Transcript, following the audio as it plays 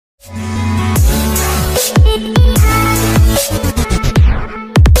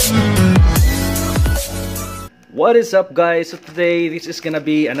What is up guys? So today this is gonna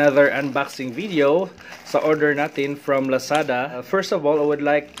be another unboxing video sa order natin from Lazada. First of all, I would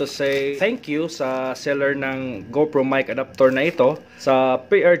like to say thank you sa seller ng GoPro mic adapter na ito sa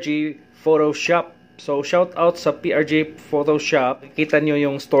PRG Photoshop. So shout out sa PRG Photoshop. Kita nyo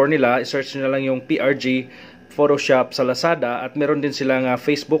yung store nila, i-search nyo lang yung PRG Photoshop sa Lazada at meron din silang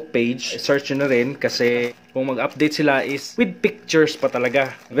Facebook page. I-search nyo na rin kasi kung mag-update sila is with pictures pa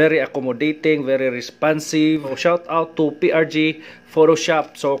talaga. Very accommodating, very responsive. So, shout out to PRG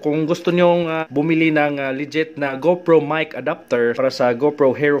Photoshop. So kung gusto nyong bumili ng legit na GoPro mic adapter para sa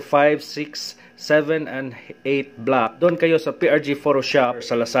GoPro Hero 5, 6, 7, and 8 Black, doon kayo sa PRG Photoshop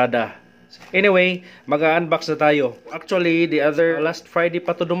sa Lazada. Anyway, mag-unbox na tayo. Actually, last Friday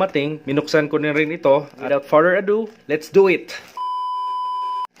pa to dumating. Minuksan ko na rin ito. Without further ado, let's do it!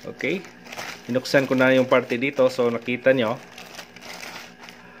 Okay. Minuksan ko na yung parte dito. So, nakita nyo.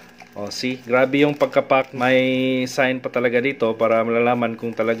 Oh, see? Grabe yung pagkapak. May sign pa talaga dito para malalaman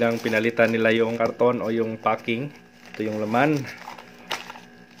kung talagang pinalitan nila yung karton o yung packing. Ito yung laman.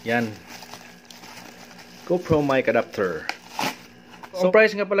 Yan. GoPro mic adapter. So,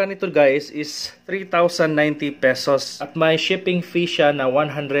 price nga pala nito guys is 3,090 pesos. At may shipping fee siya na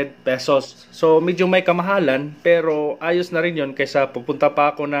 100 pesos. So, medyo may kamahalan. Pero, ayos na rin yun kaysa pupunta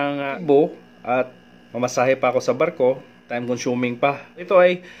pa ako ng Cebu at mamasahe pa ako sa barko. Time consuming pa. Ito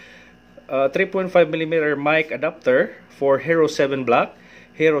ay 3.5mm mic adapter for Hero 7 Black,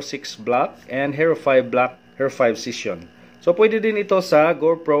 Hero 6 Black, and Hero 5 Black, Hero 5 Session. So, pwede din ito sa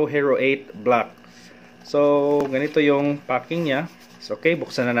GoPro Hero 8 Black. So, ganito yung packing niya. So, okay,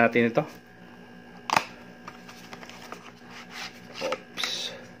 buksan na natin ito. Oops.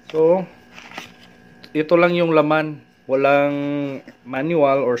 So, ito lang yung laman. Walang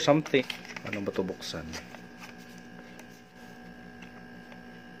manual or something. Ano ba ito buksan?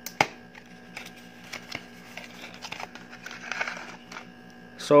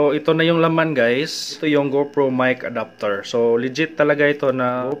 So, ito na yung laman guys. Ito yung GoPro mic adapter. So, legit talaga ito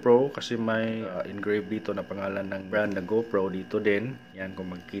na GoPro kasi may engraved dito na pangalan ng brand na GoPro dito din. Yan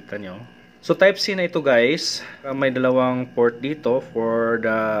kung magkita nyo. So, Type-C na ito guys. May dalawang port dito for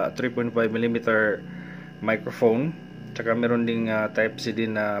the 3.5mm microphone. Tsaka meron ding Type-C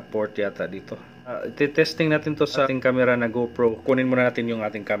din na port yata dito. Testing natin to sa ating camera na GoPro. Kunin muna natin yung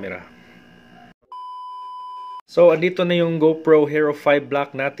ating camera. So, andito na yung GoPro Hero 5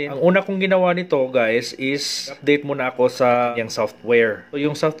 Black natin. Ang una kong ginawa nito, guys, is update muna ako sa yung software. So,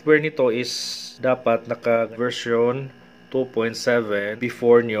 yung software nito is dapat naka-version 2.7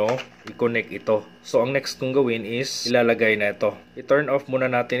 before nyo i-connect ito. So, ang next kong gawin is ilalagay na ito. I-turn off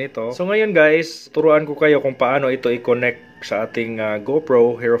muna natin ito. So, ngayon, guys, turuan ko kayo kung paano ito i-connect sa ating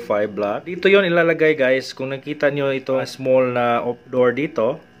GoPro Hero 5 Black. Dito yon ilalagay, guys. Kung nakita nyo ito, small na off door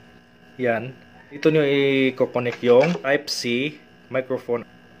dito. Yan. Dito nyo i-connect yung Type-C microphone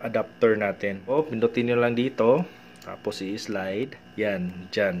adapter natin. O, pindutin nyo lang dito. Tapos i-slide.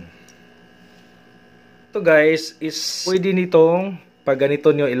 Yan, dyan. Ito guys, is pwede nitong pag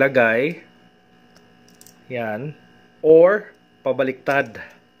ganito nyo ilagay. Yan. Or, pabaliktad.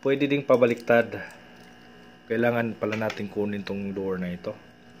 Pwede ding pabaliktad. Kailangan pala natin kunin tong door na ito.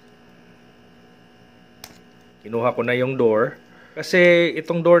 Kinuha ko na yung door. Kasi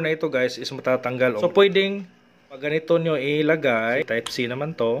itong door na ito guys is matatanggal. So pwedeng pag ganito nyo ilagay, Type-C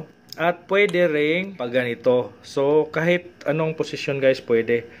naman to. At pwede ring pag ganito. So kahit anong posisyon guys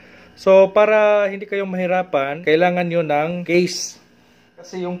pwede. So para hindi kayo mahirapan, kailangan nyo ng case.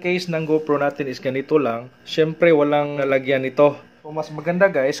 Kasi yung case ng GoPro natin is ganito lang. Syempre walang lalagyan ito. So mas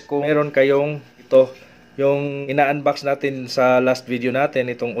maganda guys kung meron kayong ito. Yung ina-unbox natin sa last video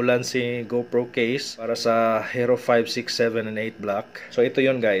natin, itong ulan si GoPro case para sa Hero 5, 6, 7, and 8 Black. So ito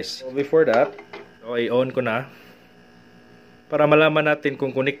yon guys. So before that, so i-on ko na. Para malaman natin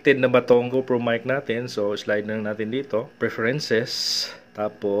kung connected na ba tong GoPro mic natin. So slide na natin dito. Preferences.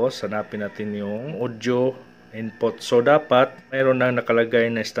 Tapos hanapin natin yung audio input. So dapat mayroon nang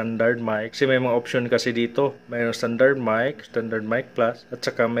nakalagay na standard mic. Kasi may mga option kasi dito. Mayroong standard mic plus, at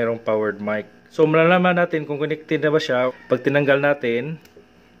saka mayroong powered mic. So, malalaman natin kung connected na ba siya. Pag tinanggal natin,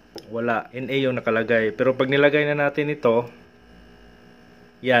 wala. NA yung nakalagay. Pero pag nilagay na natin ito,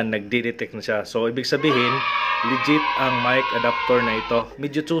 yan, nagde-detect na siya. So, ibig sabihin, legit ang mic adapter na ito.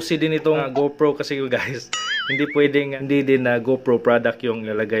 Medyo choosy din itong GoPro kasi guys. Hindi pwedeng, hindi din na GoPro product yung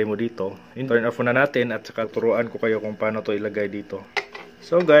ilagay mo dito. Turn off na natin at saka turuan ko kayo kung paano to ilagay dito.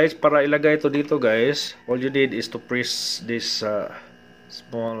 So, guys, para ilagay ito dito guys, all you need is to press this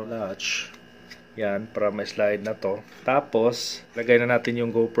small latch. Yan, para may slide na to. Tapos, lagay na natin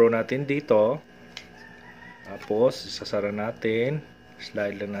yung GoPro natin dito. Tapos, isasara natin.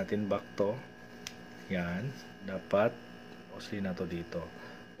 Slide lang natin back to. Yan. dapat mostly na to dito.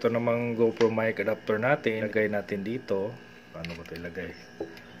 Ito namang GoPro mic adapter natin, lagay natin dito. Paano ko ito ilagay?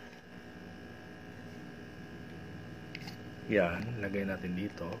 Yan, lagay natin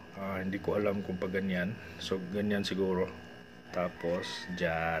dito. Hindi ko alam kung pa ganyan. So, ganyan siguro. Tapos,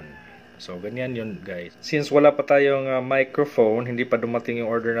 dyan. So, ganyan yun guys. Since wala pa tayong microphone, hindi pa dumating yung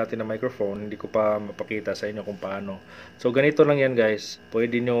order natin na microphone, hindi ko pa mapakita sa inyo kung paano. So, ganito lang yan guys.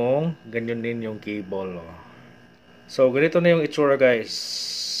 Pwede nyo, ganyan din yung cable. Oh. So, ganito na yung itsura guys.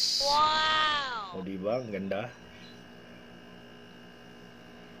 Wow! O, diba? Ang ganda.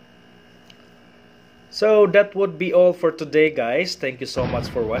 So, that would be all for today guys. Thank you so much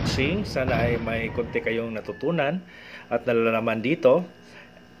for watching. Sana ay may konti kayong natutunan at nalalaman dito.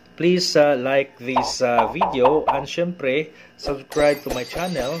 Please like this video and syempre subscribe to my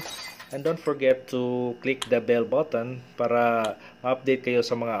channel and don't forget to click the bell button para ma-update kayo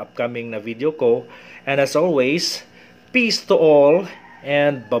sa mga upcoming na video ko. And as always, peace to all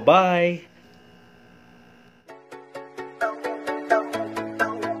and bye-bye!